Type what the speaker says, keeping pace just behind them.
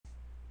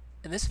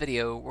In this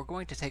video, we're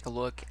going to take a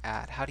look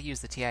at how to use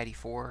the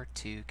TI84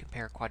 to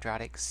compare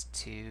quadratics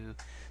to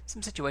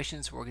some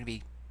situations where we're going to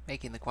be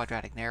making the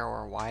quadratic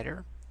narrower or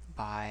wider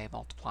by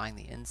multiplying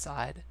the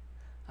inside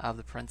of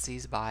the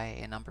parentheses by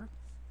a number,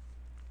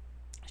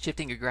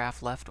 shifting your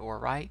graph left or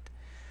right,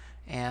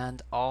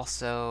 and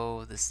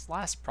also this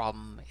last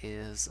problem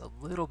is a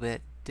little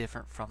bit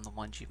different from the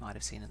ones you might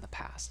have seen in the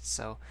past.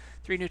 So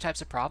 3 new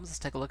types of problems. Let's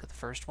take a look at the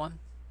first one.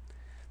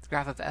 The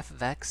graph of f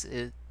of x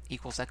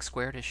equals x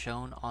squared is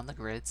shown on the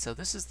grid. So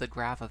this is the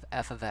graph of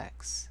f of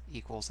x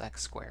equals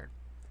x squared.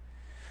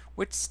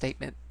 Which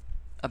statement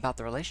about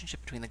the relationship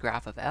between the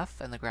graph of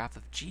f and the graph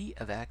of g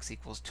of x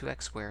equals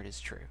 2x squared is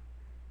true?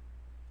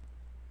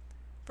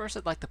 First,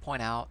 I'd like to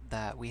point out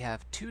that we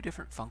have two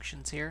different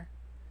functions here.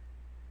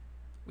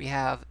 We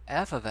have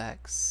f of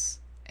x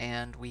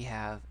and we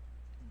have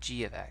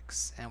g of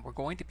x, and we're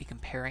going to be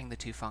comparing the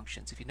two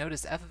functions. If you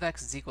notice, f of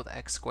x is equal to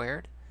x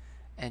squared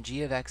and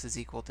g of x is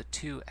equal to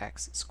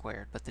 2x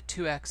squared, but the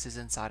 2x is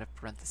inside of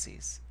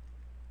parentheses.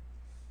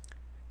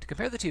 To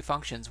compare the two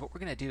functions, what we're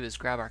going to do is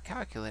grab our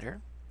calculator,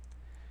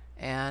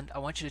 and I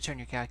want you to turn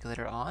your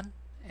calculator on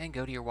and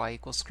go to your y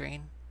equals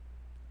screen.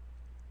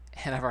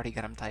 And I've already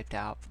got them typed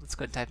out. Let's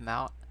go ahead and type them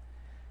out.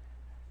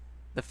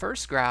 The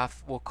first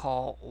graph we'll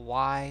call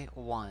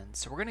y1.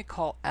 So we're going to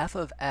call f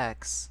of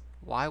x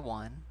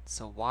y1.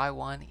 So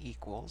y1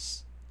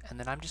 equals, and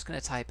then I'm just going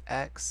to type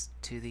x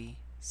to the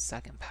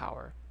second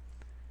power.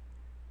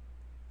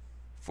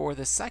 For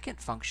the second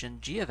function,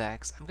 g of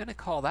x, I'm going to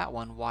call that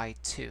one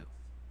y2.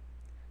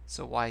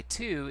 So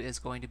y2 is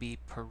going to be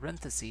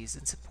parentheses.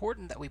 It's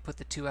important that we put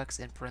the 2x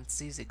in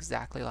parentheses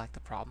exactly like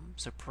the problem.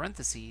 So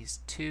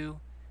parentheses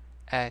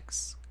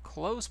 2x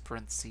close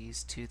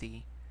parentheses to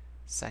the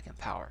second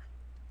power.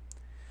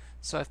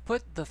 So I've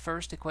put the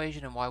first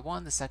equation in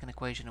y1, the second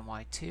equation in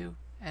y2,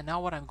 and now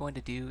what I'm going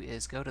to do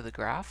is go to the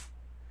graph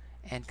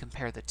and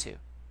compare the two.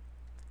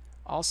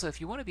 Also, if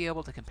you want to be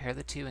able to compare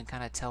the two and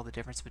kind of tell the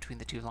difference between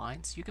the two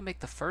lines, you can make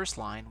the first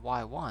line,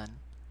 y1,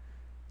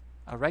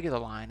 a regular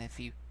line.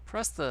 If you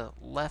press the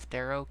left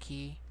arrow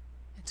key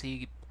until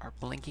you are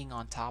blinking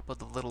on top of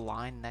the little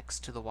line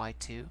next to the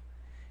y2,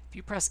 if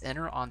you press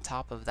enter on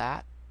top of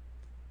that,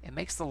 it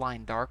makes the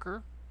line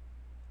darker,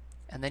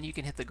 and then you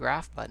can hit the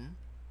graph button,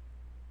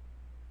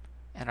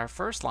 and our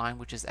first line,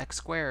 which is x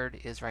squared,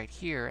 is right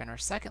here, and our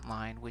second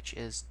line, which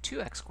is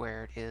 2x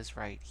squared, is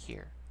right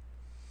here.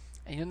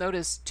 And you'll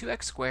notice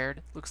 2x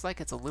squared looks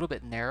like it's a little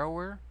bit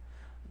narrower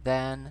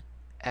than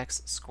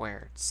x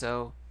squared.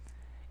 So,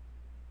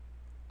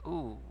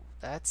 ooh,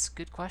 that's a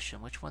good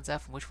question. Which one's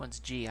f and which one's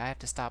g? I have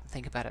to stop and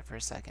think about it for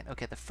a second.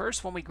 Okay, the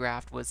first one we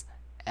graphed was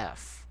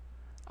f.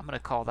 I'm going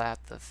to call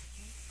that the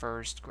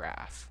first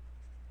graph.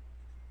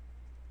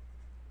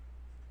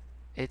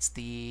 It's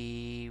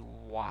the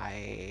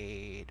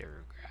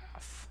wider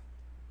graph.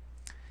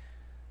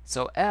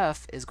 So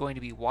f is going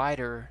to be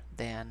wider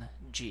than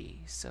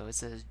g. So it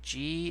says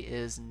g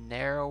is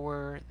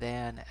narrower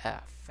than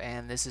f,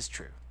 and this is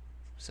true.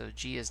 So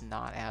g is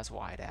not as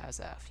wide as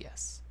f,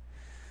 yes.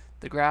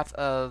 The graph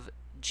of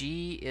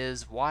g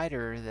is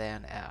wider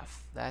than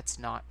f. That's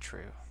not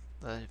true.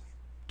 The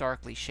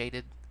darkly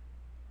shaded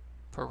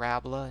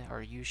parabola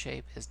or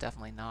u-shape is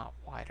definitely not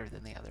wider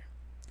than the other.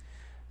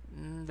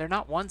 They're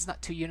not, one's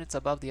not 2 units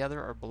above the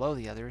other or below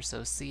the other,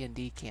 so C and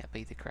D can't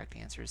be the correct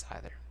answers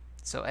either.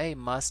 So A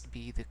must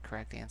be the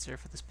correct answer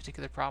for this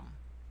particular problem.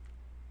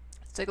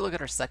 Let's take a look at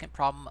our second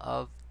problem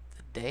of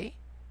the day.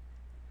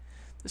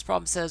 This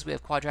problem says we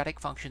have quadratic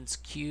functions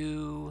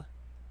q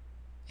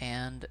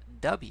and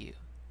w,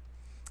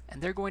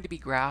 and they're going to be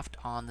graphed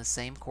on the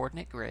same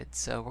coordinate grid,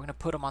 so we're going to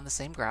put them on the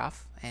same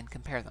graph and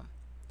compare them.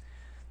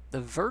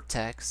 The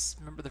vertex,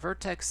 remember the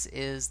vertex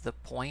is the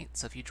point,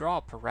 so if you draw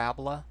a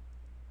parabola,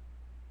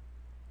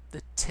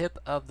 the tip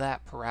of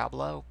that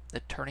parabola,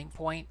 the turning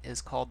point,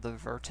 is called the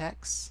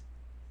vertex.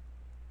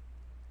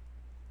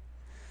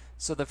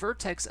 So the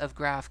vertex of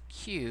graph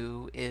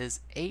Q is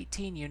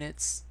 18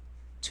 units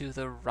to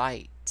the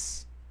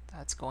right.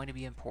 That's going to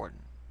be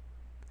important.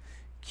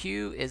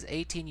 Q is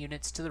 18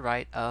 units to the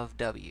right of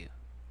W.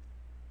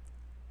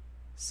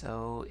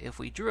 So if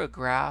we drew a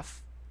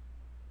graph,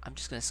 I'm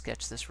just going to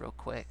sketch this real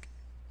quick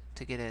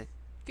to get a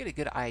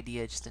good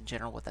idea just in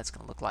general what that's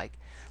going to look like.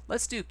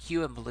 Let's do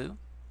Q in blue.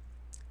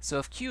 So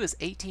if Q is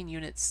 18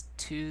 units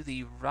to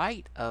the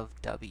right of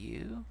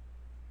W,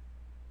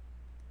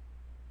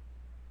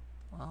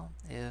 well,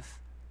 if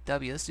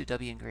W, let's do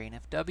W in green.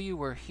 If W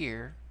were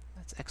here,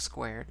 that's x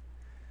squared,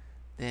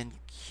 then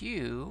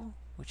Q,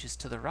 which is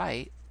to the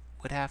right,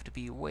 would have to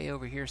be way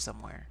over here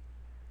somewhere.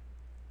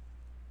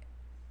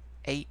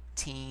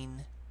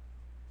 18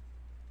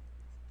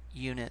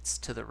 units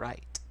to the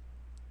right.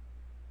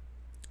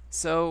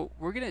 So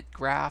we're going to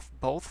graph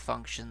both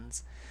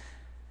functions,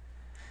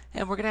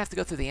 and we're going to have to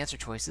go through the answer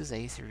choices,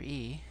 A through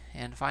E,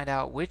 and find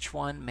out which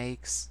one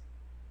makes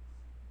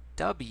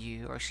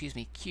W, or excuse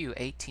me, Q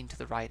 18 to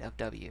the right of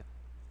W.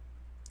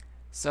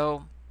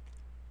 So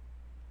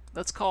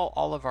let's call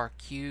all of our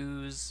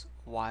Q's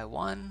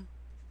y1,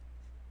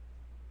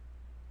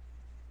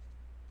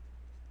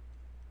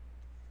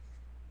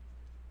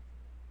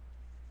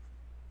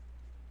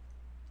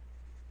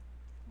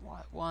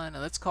 y1,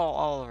 and let's call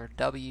all of our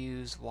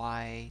w's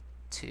y2,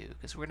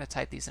 because we're going to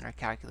type these in our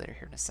calculator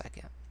here in a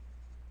second.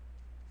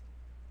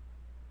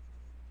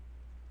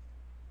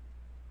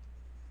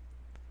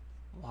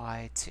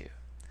 y2.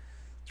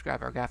 Let's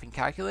grab our graphing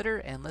calculator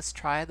and let's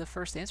try the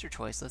first answer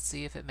choice. Let's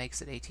see if it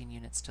makes it 18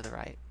 units to the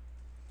right.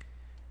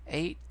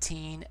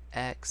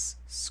 18x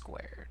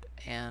squared,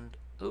 and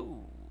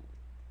ooh,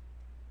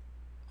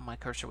 my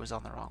cursor was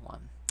on the wrong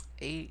one.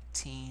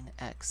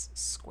 18x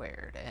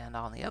squared, and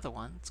on the other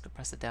one, let's go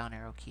press the down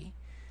arrow key,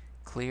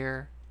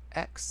 clear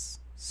x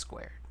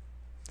squared.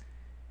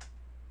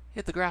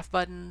 Hit the graph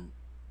button.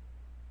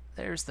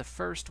 There's the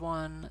first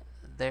one,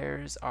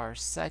 there's our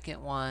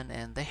second one,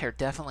 and they are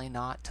definitely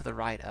not to the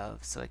right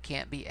of, so it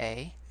can't be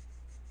A.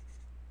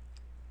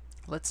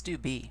 Let's do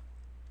B.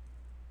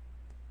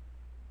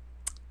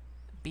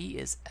 B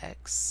is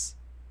x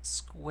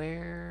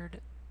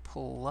squared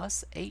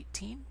plus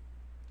 18.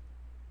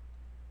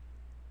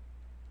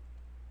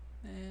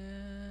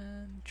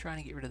 And trying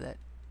to get rid of that.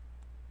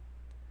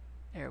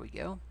 There we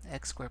go.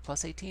 X squared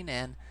plus 18,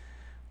 and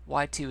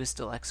y2 is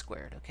still x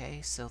squared.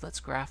 Okay, so let's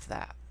graph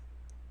that.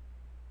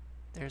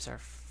 There's our,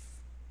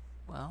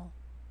 well,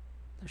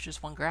 there's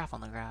just one graph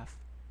on the graph.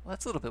 Well,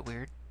 that's a little bit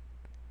weird.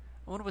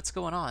 I wonder what's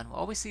going on. Well,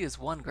 all we see is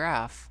one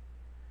graph,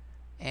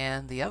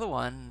 and the other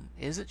one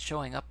isn't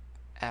showing up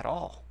at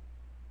all.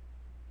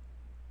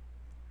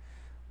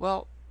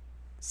 Well,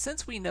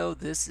 since we know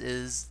this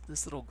is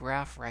this little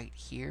graph right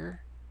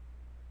here,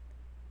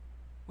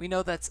 we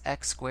know that's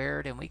x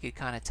squared, and we could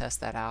kind of test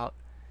that out.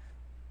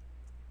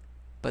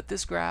 But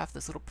this graph,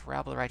 this little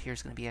parabola right here,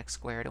 is going to be x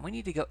squared, and we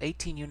need to go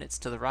 18 units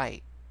to the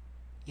right.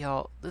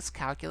 Y'all, this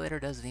calculator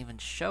doesn't even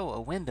show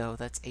a window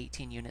that's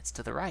 18 units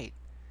to the right.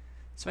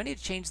 So I need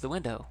to change the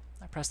window.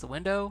 I press the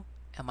window,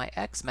 and my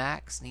x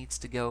max needs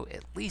to go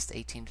at least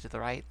 18 to the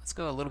right. Let's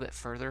go a little bit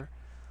further.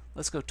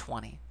 Let's go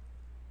 20.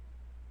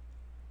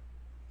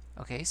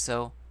 Okay,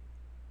 so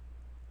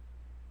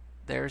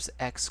there's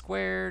x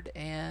squared,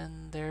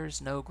 and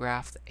there's no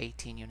graph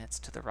 18 units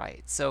to the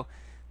right. So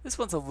this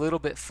one's a little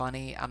bit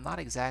funny. I'm not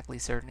exactly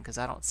certain because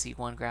I don't see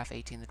one graph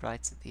 18 to the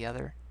right to the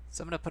other.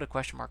 So I'm going to put a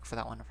question mark for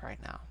that one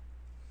right now.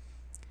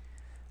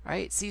 All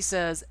right, C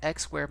says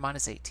x squared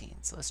minus 18.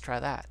 So let's try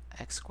that.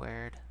 X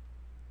squared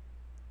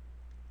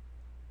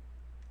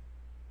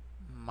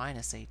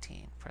minus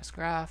 18. Press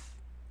graph.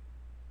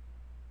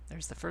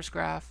 There's the first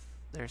graph.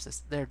 There's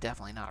this. They're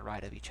definitely not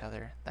right of each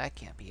other. That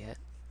can't be it.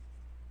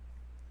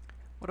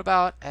 What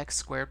about x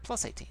squared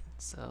plus 18?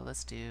 So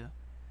let's do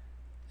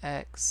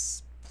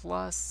x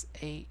plus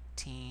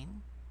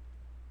 18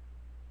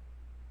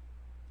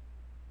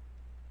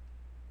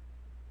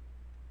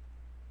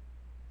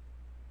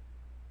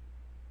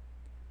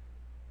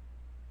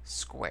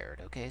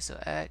 squared. Okay, so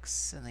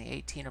x and the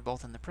 18 are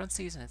both in the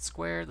parentheses, and it's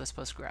squared. Let's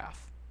post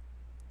graph.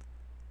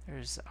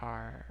 There's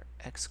our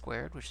x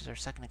squared, which is our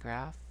second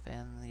graph,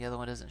 and the other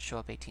one doesn't show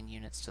up 18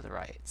 units to the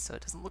right, so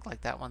it doesn't look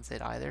like that one's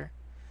it either.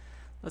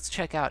 Let's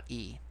check out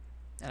E.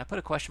 And I put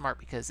a question mark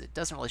because it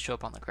doesn't really show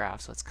up on the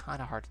graph, so it's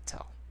kind of hard to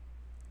tell.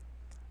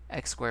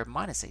 X squared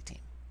minus 18.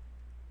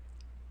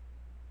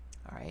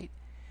 All right.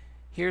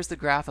 Here's the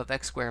graph of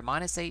x squared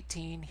minus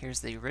 18. Here's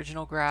the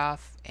original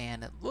graph,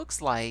 and it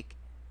looks like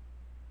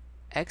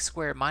x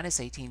squared minus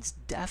 18 is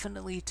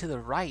definitely to the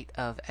right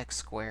of x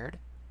squared.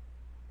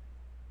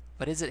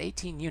 But is it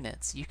 18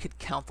 units? You could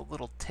count the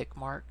little tick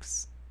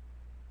marks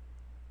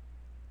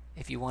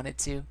if you wanted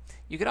to.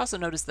 You could also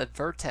notice the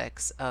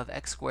vertex of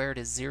x squared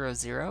is 0,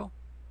 0.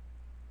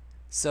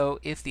 So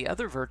if the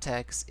other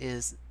vertex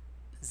is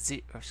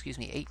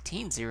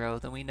 18, 0,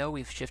 then we know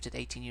we've shifted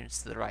 18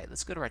 units to the right.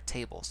 Let's go to our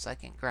table,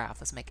 second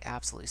graph. Let's make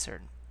absolutely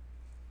certain.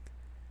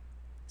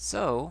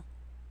 So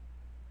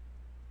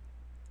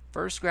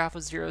first graph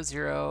was 0,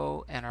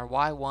 0, and our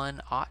y1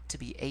 ought to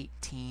be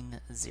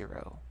 18,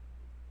 0.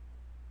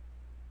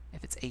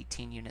 If it's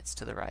 18 units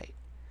to the right.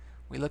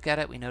 We look at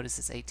it, we notice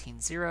it's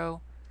 18,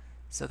 0.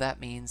 So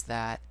that means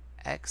that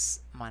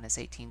x minus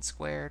 18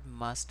 squared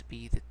must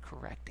be the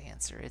correct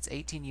answer. It's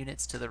 18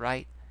 units to the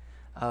right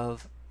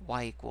of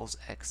y equals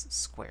x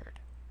squared.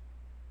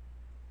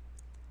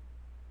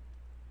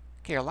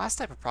 Okay, our last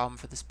type of problem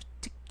for this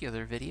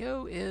particular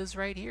video is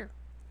right here.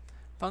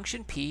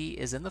 Function p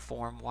is in the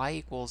form y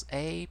equals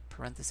a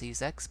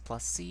parentheses x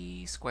plus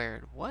c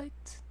squared. What?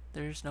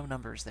 There's no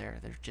numbers there.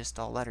 They're just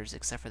all letters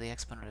except for the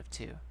exponent of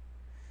 2.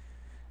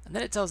 And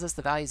then it tells us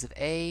the values of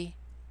a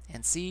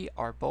and c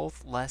are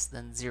both less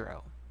than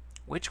 0.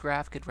 Which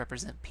graph could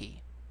represent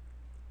p?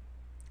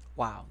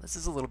 Wow, this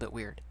is a little bit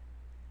weird.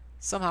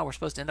 Somehow we're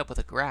supposed to end up with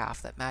a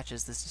graph that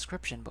matches this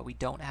description, but we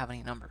don't have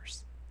any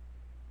numbers.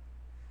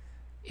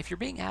 If you're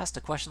being asked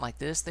a question like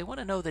this, they want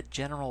to know the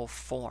general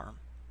form.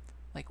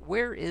 Like,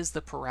 where is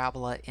the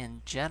parabola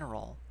in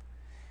general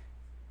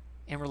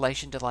in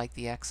relation to like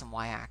the x and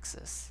y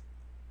axis?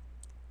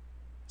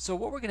 So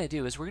what we're going to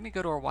do is we're going to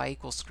go to our y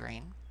equals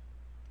screen,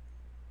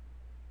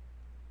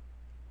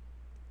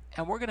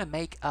 and we're going to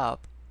make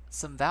up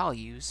some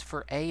values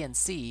for a and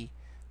c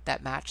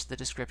that match the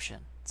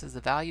description. It says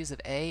the values of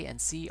a and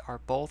c are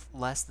both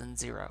less than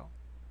 0.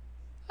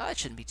 That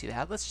shouldn't be too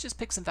bad. Let's just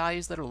pick some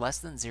values that are less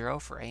than 0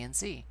 for A and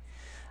C.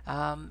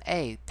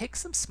 A, pick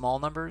some small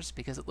numbers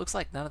because it looks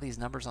like none of these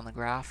numbers on the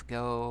graph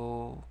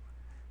go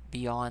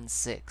beyond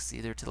 6,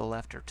 either to the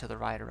left or to the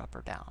right or up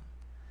or down.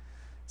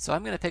 So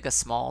I'm going to pick a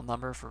small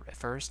number for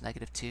first,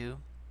 -2,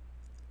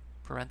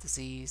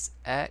 parentheses,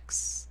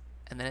 x,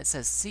 and then it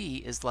says C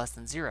is less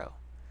than 0.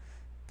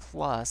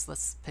 Plus,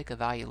 let's pick a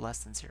value less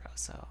than 0.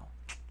 So,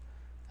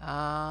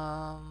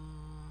 how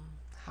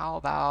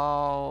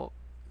about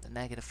the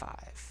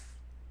 -5?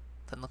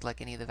 Doesn't look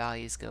like any of the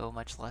values go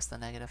much less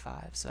than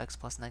 -5, so x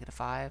plus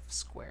 -5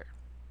 squared.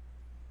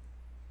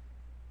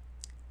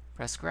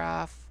 Press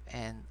graph,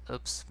 and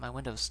oops, my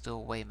window's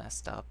still way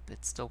messed up.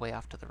 It's still way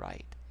off to the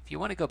right. If you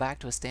want to go back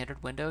to a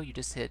standard window, you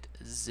just hit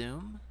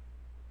zoom,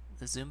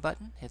 the zoom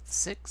button, hit the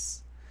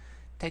 6.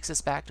 Takes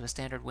us back to a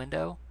standard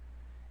window,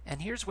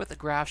 and here's what the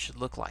graph should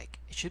look like.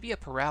 It should be a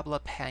parabola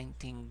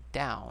pointing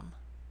down,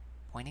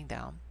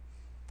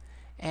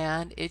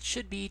 and it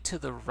should be to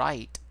the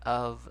right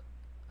of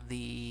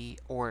the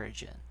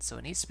origin. So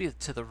it needs to be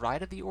to the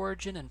right of the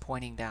origin and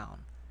pointing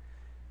down.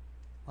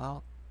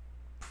 Well,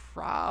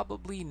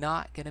 probably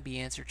not going to be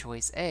answer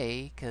choice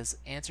A, because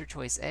answer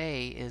choice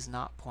A is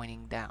not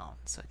pointing down,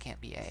 so it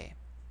can't be A.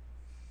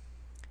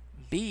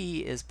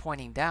 B is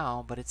pointing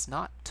down, but it's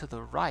not to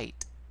the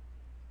right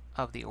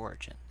of the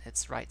origin.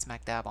 It's right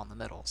smack dab on the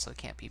middle, so it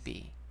can't be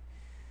B.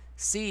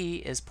 C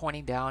is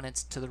pointing down,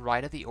 it's to the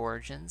right of the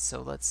origin,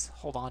 so let's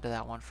hold on to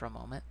that one for a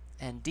moment.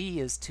 And D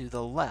is to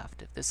the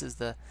left. If this is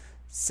the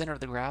center of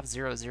the graph,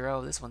 0,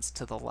 0, this one's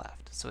to the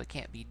left. So it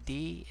can't be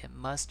D, it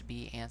must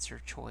be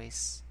answer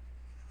choice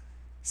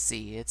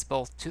C. It's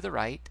both to the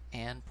right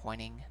and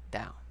pointing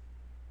down.